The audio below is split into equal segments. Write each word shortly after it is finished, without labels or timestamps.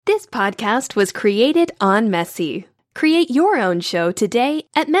This podcast was created on Messy. Create your own show today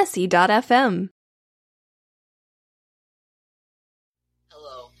at messy.fm.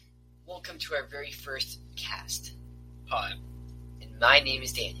 Hello, welcome to our very first cast. Hi. And my name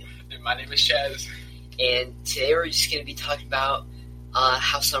is Daniel. And my name is Chaz. And today we're just going to be talking about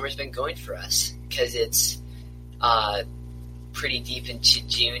how summer's been going for us. Because it's pretty deep into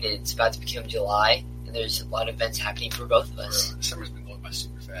June and it's about to become July. And there's a lot of events happening for both of us. Summer's been going by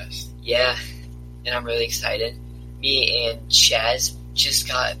super fast. Yeah, and I'm really excited. Me and Chaz just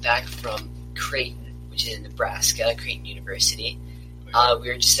got back from Creighton, which is in Nebraska, Creighton University. We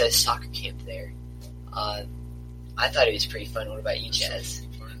were just at a soccer camp there. I thought it was pretty fun. What about you, Chaz?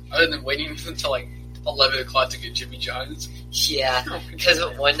 Other than waiting until like 11 o'clock to get Jimmy John's. Yeah, because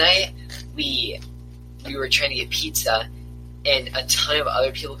one night we were trying to get pizza, and a ton of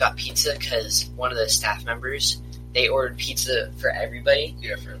other people got pizza because one of the staff members, they ordered pizza for everybody.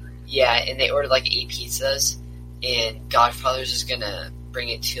 Yeah, for everyone. Yeah, and they ordered like 8 pizzas, and Godfather's was gonna bring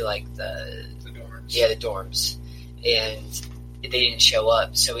it to like the dorms. Yeah, the dorms, and they didn't show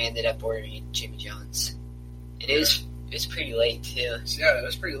up, so we ended up ordering Jimmy John's, and it was pretty late too. Yeah, it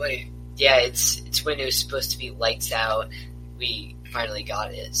was pretty late. Yeah, it's when it was supposed to be lights out. We finally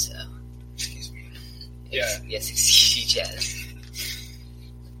got it, so. Excuse me. Yes, excuse you, Chaz.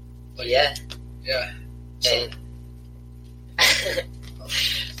 Like, yeah. Yeah. And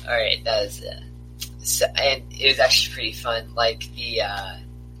all right, that was and it was actually pretty fun. Like the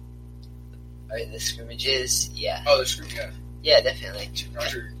scrimmages, yeah. Oh, the screw, yeah. Yeah, definitely.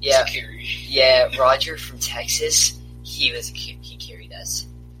 Roger. Yeah. Carry. Yeah, Roger from Texas. He carried us.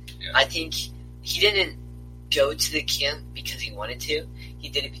 Yeah. I think he didn't go to the camp because he wanted to. He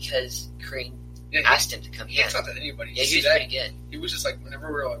did it because Creighton asked him to come. He thought that anybody. Yeah, he was pretty good. He was just like, whenever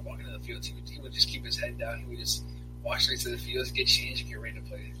we were like walking to the fields, he would just keep his head down. He would just walk straight to the fields, get changed, and get ready to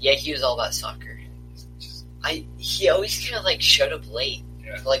play. Yeah, he was all about soccer. He always kind of like showed up late.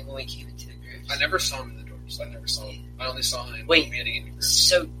 Yeah. Like when we came into the group. I never saw him in the dorms. I never saw him. I only saw him Wait, getting in the group.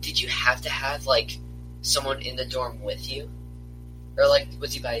 So did you have to have like someone in the dorm with you, or like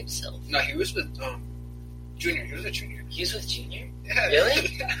was he by himself? No, he was with Junior. He was a junior. He was with Junior. Yeah.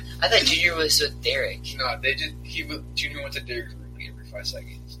 Really? I thought Junior was with Derek. No, Junior went to Derek's room every 5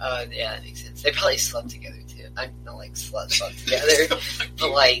 seconds. Oh, yeah, that makes sense. They probably slept together too. I'm not like slept together,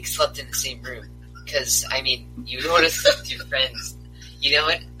 but like slept in the same room. Because I mean, you don't want to sleep with your friends. You know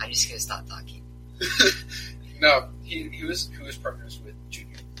what? I'm just gonna stop talking. No, he was partners with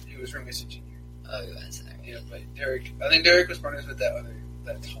Junior. He was roommates with Junior. Oh, that's alright. Yeah, but I think Derek was partners with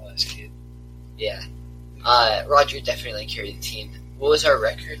that tall ass kid. Yeah. Roger definitely carried the team. What was our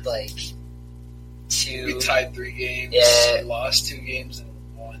record like? We tied 3 games. Yeah. We lost 2 games and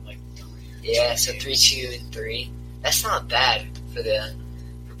won like 3. Yeah, so 3-2 and 3. That's not bad for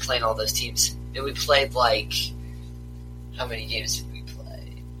playing all those teams. And we played like, how many games did we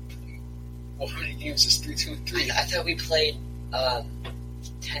play? Well, how many games is 3-2 and 3? I thought we played 10. I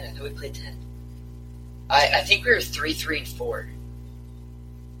thought we played 10. I think we were 3-3 and 4.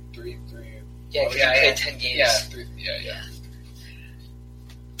 3. Yeah, we played 10 games. Yeah, 3. Yeah.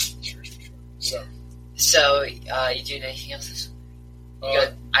 Sure. So, you doing anything else this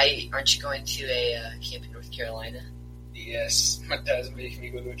week? Aren't you going to a camp in North Carolina? Yes, my dad's making me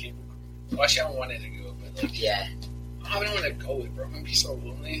go to a camp. Well, actually, I wanted to go, but like, yeah, I don't want to go with, bro. I'm gonna be so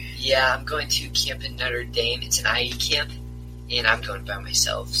lonely. Yeah, I'm going to camp in Notre Dame. It's an IE camp, and I'm going by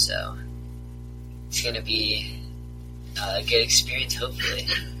myself, so it's gonna be a good experience, hopefully.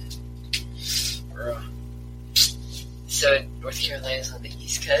 Bro. So North Carolina's on the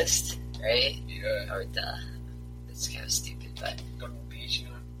East Coast, right? Yeah. Or that's kind of stupid, but go to the beach, you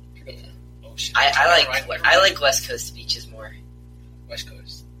know. Pick up the ocean. I like West Coast beaches more. West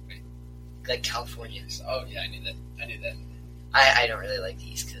Coast. Wait. Like California. Oh yeah, I knew that. I don't really like the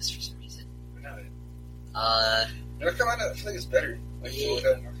East Coast for some reason. Why not? North Carolina, I feel like it's better. Like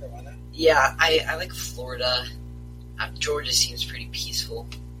Florida and North Carolina. Yeah, I like Florida. Georgia seems pretty peaceful.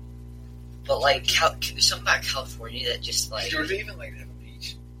 But like, there's something about California that just like... Georgia even like have a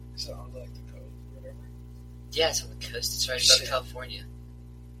beach. So on like the coast or whatever. Yeah, it's on the coast. It's right above California.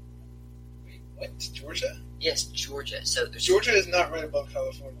 Wait, what? Georgia? Yes, Georgia. So Georgia is not right above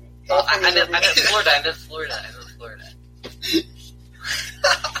California. I meant Florida.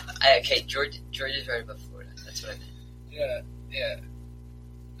 Okay, Georgia's right above Florida. That's what I meant. Yeah.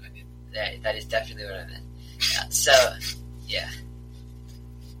 That is definitely what I meant. Yeah, so, yeah.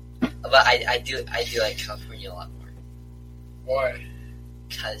 But I do like California a lot more. Why?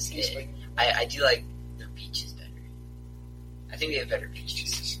 Because I do like their beaches better. I think we have better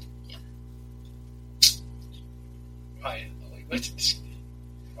beaches. Yeah. Why? Like, what?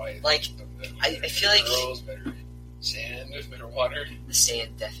 Why? Like, I feel like girls, better sand, better water. The sand,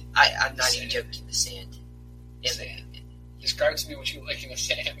 definitely. I'm not even Sand. joking. The sand. Yeah, Sand. Describe to me what you like in a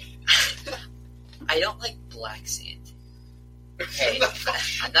sand. I don't like black sand. Okay,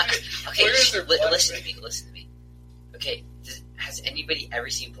 I'm not. Okay, Where is there black listen sand? to me. Listen to me. Okay, has anybody ever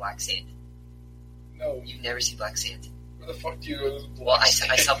seen black sand? No. You've never seen black sand. Where the fuck do you go to black Well, I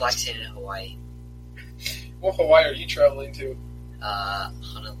sand? saw black sand in Hawaii. What Hawaii are you traveling to?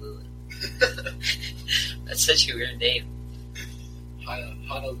 Honolulu. That's such a weird name.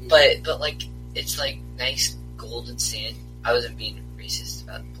 Honolulu. But like, it's like nice golden sand. I wasn't being racist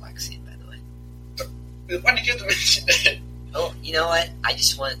about black sand, by the way. Why did you have to mention that? Oh, you know what? I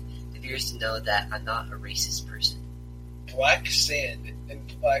just want the viewers to know that I'm not a racist person. Black sand and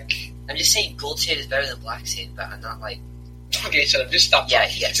black. I'm just saying gold sand is better than black sand, but I'm not like, Okay, shut up. Just stop yeah,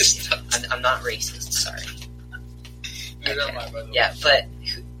 talking. yes. Just stop. I'm not racist, sorry. Neither am I, by the way. Yeah, but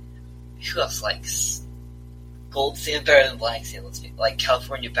who else likes gold sand better than black sand? Let's be like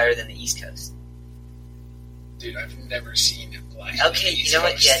California better than the East Coast. Dude, I've never seen black sand on Okay, the East you know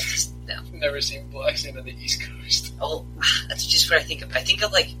what? Coast. Yeah, just no. I've never seen black sand on the East Coast. Oh, that's just what I think of. I think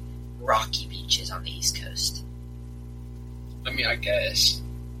of like rocky beaches on the East Coast. I mean, I guess.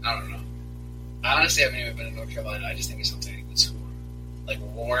 I don't know. I honestly haven't even been in North Carolina. I just think it's something like good school. Like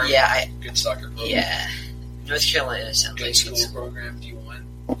warm, Yeah, good soccer program. yeah. North Carolina sounds Good like school it's program,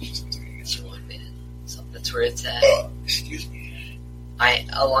 D1. Just sounds like a good school. one, man. So that's where it's at. Excuse me.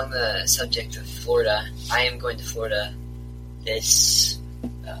 Along the subject of Florida, I am going to Florida this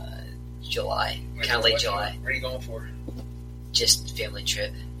July, kind of late July. Where are you going for? Just family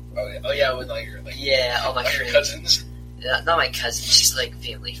trip. Oh yeah, with all your All my all your friends. cousins. Not my cousins, just like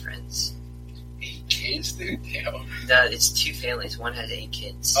family friends. 8 kids, dude. Damn. No, it's 2 families. One has 8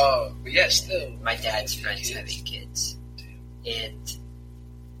 kids. Oh, but yeah, still. My dad's 8 friends kids. have 8 kids. Damn. And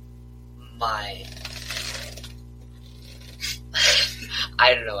my...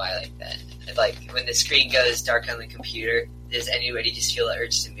 I don't know why I like that. Like, when the screen goes dark on the computer, does anybody just feel the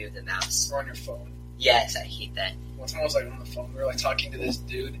urge to move the mouse? Or on your phone. Yes, I hate that. One time I was like on the phone, we were like talking to this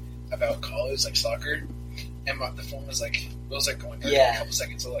dude about college, like soccer, and the phone was like, going down Yeah. for a couple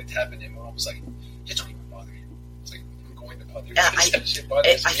seconds, so like tapping it, and I was like, just don't even bother. It's like, I'm going to bother. Yeah, That shit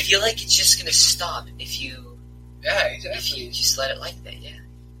bothers I me. feel like it's just gonna stop if you just let it like that, yeah.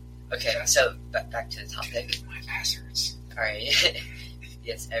 Okay, Yeah. so back to the topic. Dude, my ass hurts. Alright.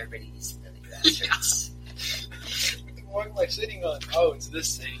 Yes, everybody needs to know that your ass hurts. What am I sitting on? Oh, it's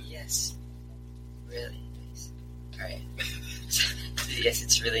this thing. Yes. Really nice. Alright. Yes,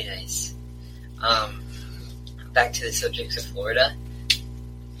 it's really nice. Back to the subject of Florida.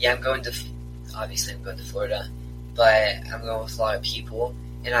 Yeah, I'm going to Florida, but I'm going with a lot of people,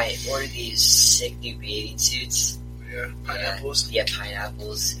 and I ordered these sick new bathing suits. Yeah, pineapples. Yeah,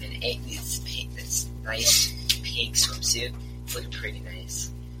 pineapples, and this nice pink swimsuit. It's looking pretty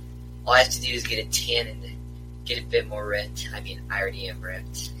nice. All I have to do is get a tan and get a bit more ripped. I mean, I already am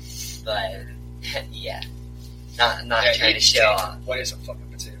ripped, but yeah, not Yeah, trying you to show tan. off. White as a fucking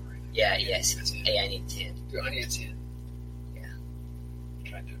potato right now. Yeah, You yes. need a tan. Hey, I need a tan. Dude, I need a tan. Yeah.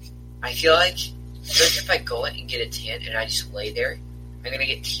 Kind of. I feel like if I go in and get a tan and I just lay there, I'm gonna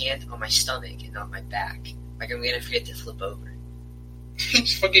get tanned on my stomach and not my back. Like I'm gonna forget to flip over.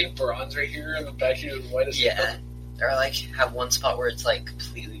 Just fucking bronze right here on the back here is white as Yeah. Or like have one spot where it's like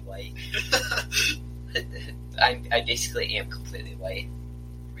completely white. I basically am completely white.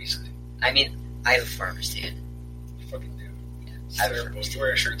 Basically, I mean, I have a farmer's tan. you fucking do. Yeah. It's I have a terrible. farmer's You tan.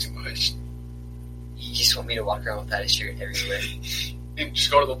 wear a shirt too much. You just want me to walk around without a shirt everywhere. And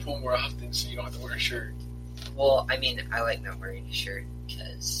just go to the pool more often so you don't have to wear a shirt. Well, I mean, I like not wearing a shirt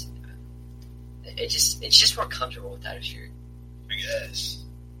because it's just more comfortable without a shirt. I guess.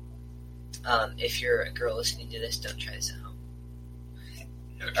 If you're a girl listening to this, don't try this at home.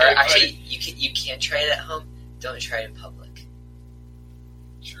 Okay, Or actually, you can try it at home. Don't try it in public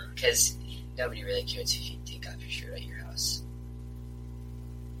sure. because nobody really cares if you take off your shirt at your house.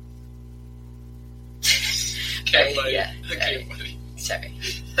 Okay, buddy. Yeah. Okay, buddy. Sorry.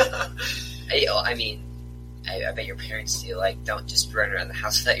 I mean, I bet your parents do. Like, don't just run around the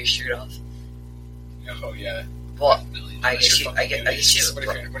house without your shirt off. Oh yeah. Well, Definitely. I Unless guess you're you- fucking I guess you-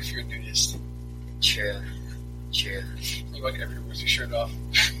 nudist. What if you're a nudist? true. You like everyone with your shirt off.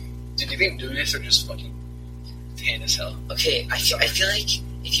 Did you think nudists are just fucking tan as hell? Okay, I feel like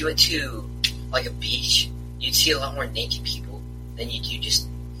if you went to like a beach, you'd see a lot more naked people than you do just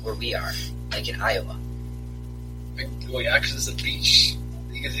where we are, like in Iowa. Like, well, yeah, because it's a beach.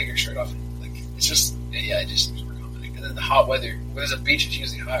 You can take your shirt off. Like, it's just, yeah, it just seems more comforting. And then the hot weather. When there's a beach, it's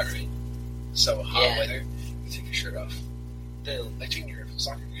usually hot, right? So hot Yeah. weather, you take your shirt off. Boom. Like taking your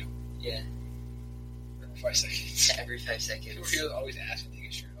soccer game. Yeah. Every 5 seconds. Every 5 seconds. He was always asking to take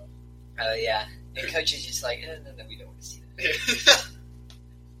his shirt off. Oh, yeah. And coach is just like, no, we don't want to see that.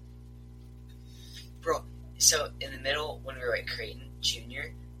 Bro, so in the middle, when we were at Creighton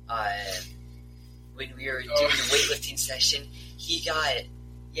Junior, when we were doing the weightlifting session, he got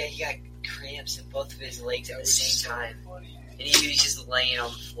cramps in both of his legs at the same time. Funny. And he was just laying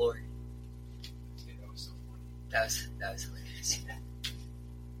on the floor. Yeah, that was so funny. That was hilarious.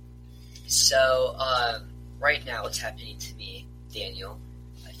 So, right now what's happening to me, Daniel,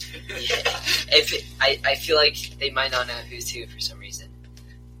 I feel like they might not know who's who for some reason,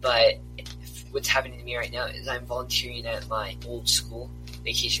 but what's happening to me right now is I'm volunteering at my old school,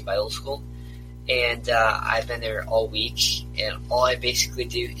 Vacation Bible School, and I've been there all week, and all I basically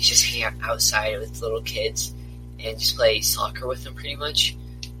do is just hang out outside with little kids and just play soccer with them pretty much.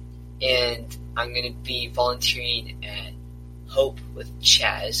 And I'm going to be volunteering at Hope with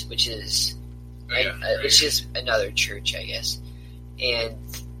Chaz, which is another church, I guess. And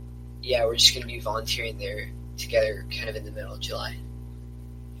yeah, we're just going to be volunteering there together kind of in the middle of July.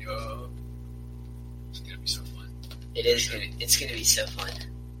 Yo, it's going to be so fun. It's going to be so fun.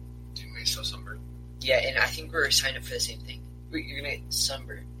 Dude, we so sunburned. Yeah, and I think we're signed up for the same thing. You're going to get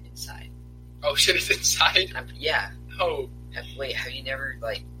sunburned inside. Oh shit, it's inside? Yeah. Oh. Wait, have you never,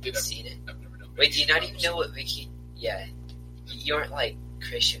 seen it? I've never known. Wait, do you not even know what Yeah. You aren't,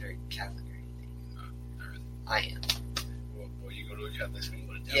 Christian or Catholic or anything. No, not really. I am. Well, you go to a Catholic school, you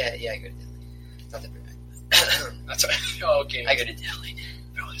go to Delhi. Yeah, I go to Delhi. Not that bad. That's right. Oh, okay. I go to Delhi.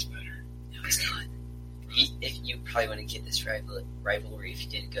 Delhi's better. No, it's not. You probably wouldn't get this rivalry if you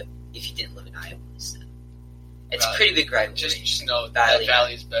didn't live in Iowa. So. It's a pretty big rivalry. Just know Valley. that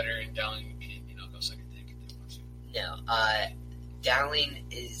Valley is better, and Dowling can, go suck a dick if they want to. No, Dowling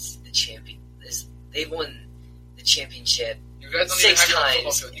is the champion. They've won the championship You guys don't 6 even have your own times.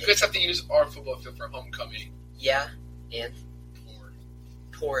 football field. You guys have to use our football field for homecoming. Yeah, and Poor.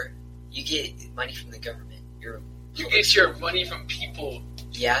 poor. You get money from the government. You get your money from people.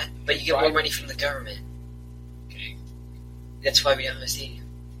 Yeah, but you get more money from the government. Okay. That's why we don't have a stadium.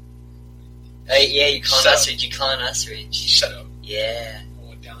 Yeah, you're calling us rich. Shut up. Yeah.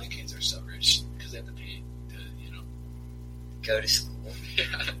 Well, Dowling kids are so rich because they have to pay to, Go to school. Yeah.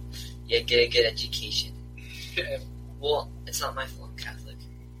 Yeah, get a good education. Yeah. Well, it's not my fault I'm Catholic.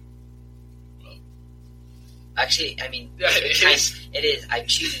 Well. Actually, I mean, Yeah, it is. It is. I'm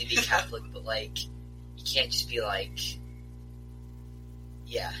choosing to be Catholic, but, you can't just be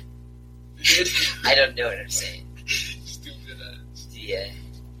yeah. I don't know what I'm saying. Stupid ass. Yeah.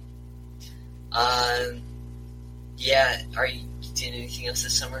 Yeah, are you doing anything else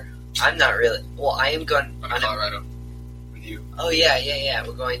this summer? I'm not really. Well, I am going I'm in Colorado with you. Oh, yeah.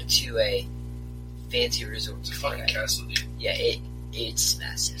 We're going to a fancy resort. It's a fucking castle, dude. Yeah, it's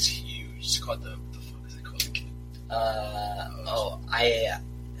massive. It's huge. It's called the fuck is it called again?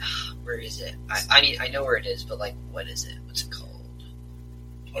 Where is it? I know where it is, but what is it? What's it called?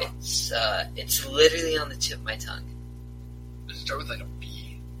 Hold on. It's literally on the tip of my tongue. Does it start with a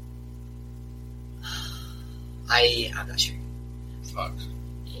B? I'm not sure. Fuck.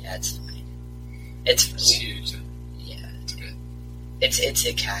 Yeah, it's fine. It's huge. Yeah. It's good. It's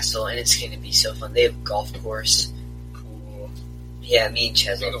a castle, and it's going to be so fun. They have a golf course. Cool. Yeah, me and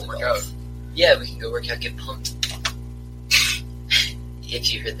Chaz We love can the go golf. work out. Yeah, we can go work out, get pumped.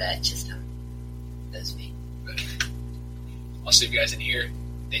 If you heard that just now, that was me. I'll see you guys in here.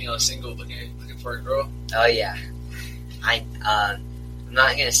 Daniel is single, looking for a girl. Oh yeah, I'm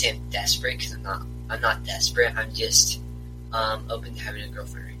not gonna say I'm desperate because I'm not desperate. I'm just open to having a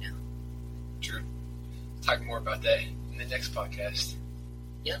girlfriend right now. True. Talk more about that in the next podcast.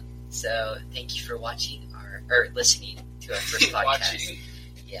 So thank you for watching or listening to our first podcast. Watching.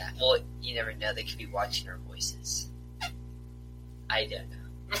 Yeah. Well, you never know. They could be watching our voices. I don't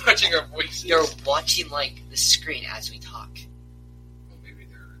know. Watching our voices. They're watching the screen as we talk. Well, maybe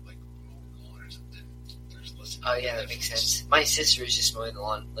they're mowing the lawn or something. They're just listening. Oh yeah, that makes sense. My sister is just mowing the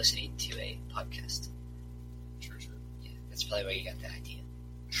lawn, listening to a podcast. True. Yeah, that's probably why you got that idea.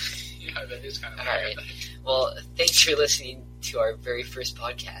 Yeah, that is kind of All right. Well, thanks for listening to our very first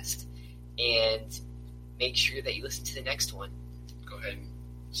podcast, and make sure that you listen to the next one. Go ahead and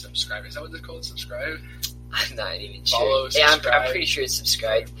subscribe. Is that what they're called? Subscribe? I'm not even sure. Follow, yeah, I'm subscribe. pretty sure it's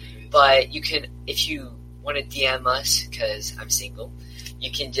subscribed. But you can, if you want to DM us, because I'm single,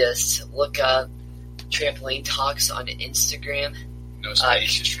 you can just look up Trampoline Talks on Instagram. No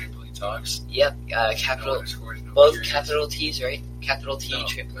space, just Trampoline Talks. Yep, No capital, underscores, no both periods. capital T's, right? Capital T, No,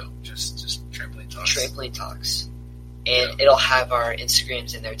 Trampoline. no, just Trampoline Talks. Trampoline Talks. And it'll have our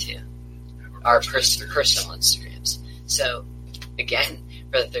Instagrams in there too. Our personal Instagrams. So, again,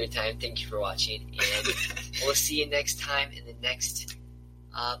 for the third time, thank you for watching, and we'll see you next time in the next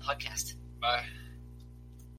podcast. Bye.